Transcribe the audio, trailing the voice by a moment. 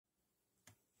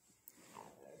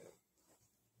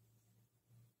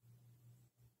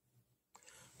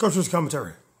Coach's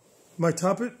commentary. My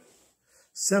topic,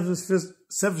 San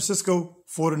Francisco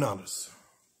 49ers.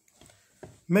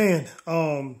 Man,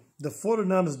 the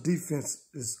 49ers defense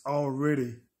is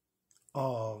already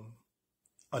a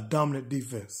dominant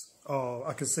defense.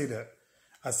 I can say that.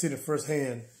 I see it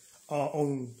firsthand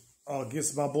on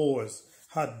against my boys,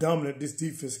 how dominant this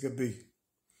defense could be.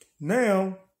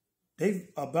 Now, they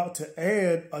about to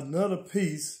add another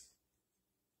piece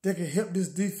that can help this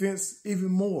defense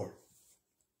even more.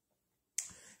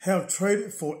 Have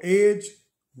traded for edge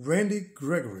Randy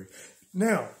Gregory.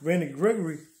 Now, Randy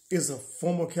Gregory is a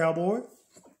former Cowboy.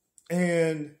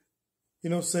 And,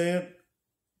 you know what I'm saying,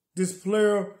 this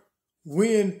player,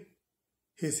 when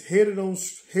his head is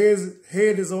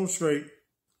on straight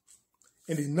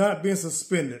and he's not being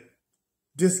suspended,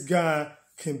 this guy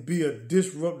can be a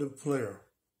disruptive player.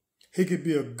 He could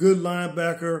be a good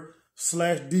linebacker /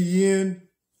 DN,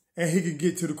 and he can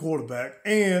get to the quarterback,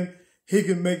 and he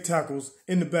can make tackles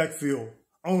in the backfield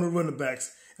on the running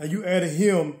backs. And you added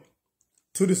him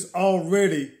to this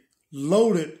already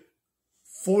loaded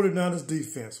 49ers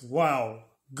defense. Wow.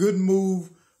 Good move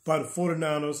by the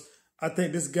 49ers. I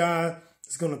think this guy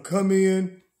is going to come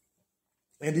in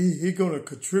and he's going to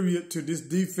contribute to this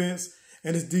defense,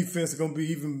 and this defense is going to be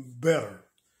even better.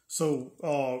 So,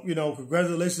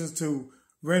 congratulations to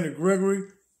Randy Gregory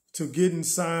to getting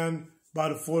signed by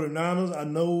the 49ers. I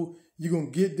know you're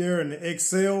going to get there in the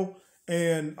Excel.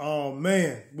 And,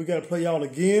 man, we got to play y'all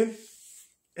again.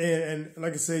 And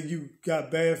like I said, you got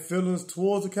bad feelings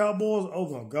towards the Cowboys. Oh,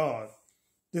 my God.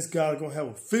 This guy's going to have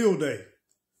a field day.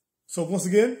 So, once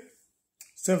again,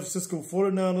 San Francisco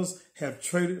 49ers have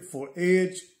traded for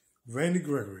edge Randy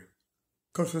Gregory.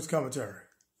 Coach Chris commentary.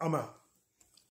 I'm out.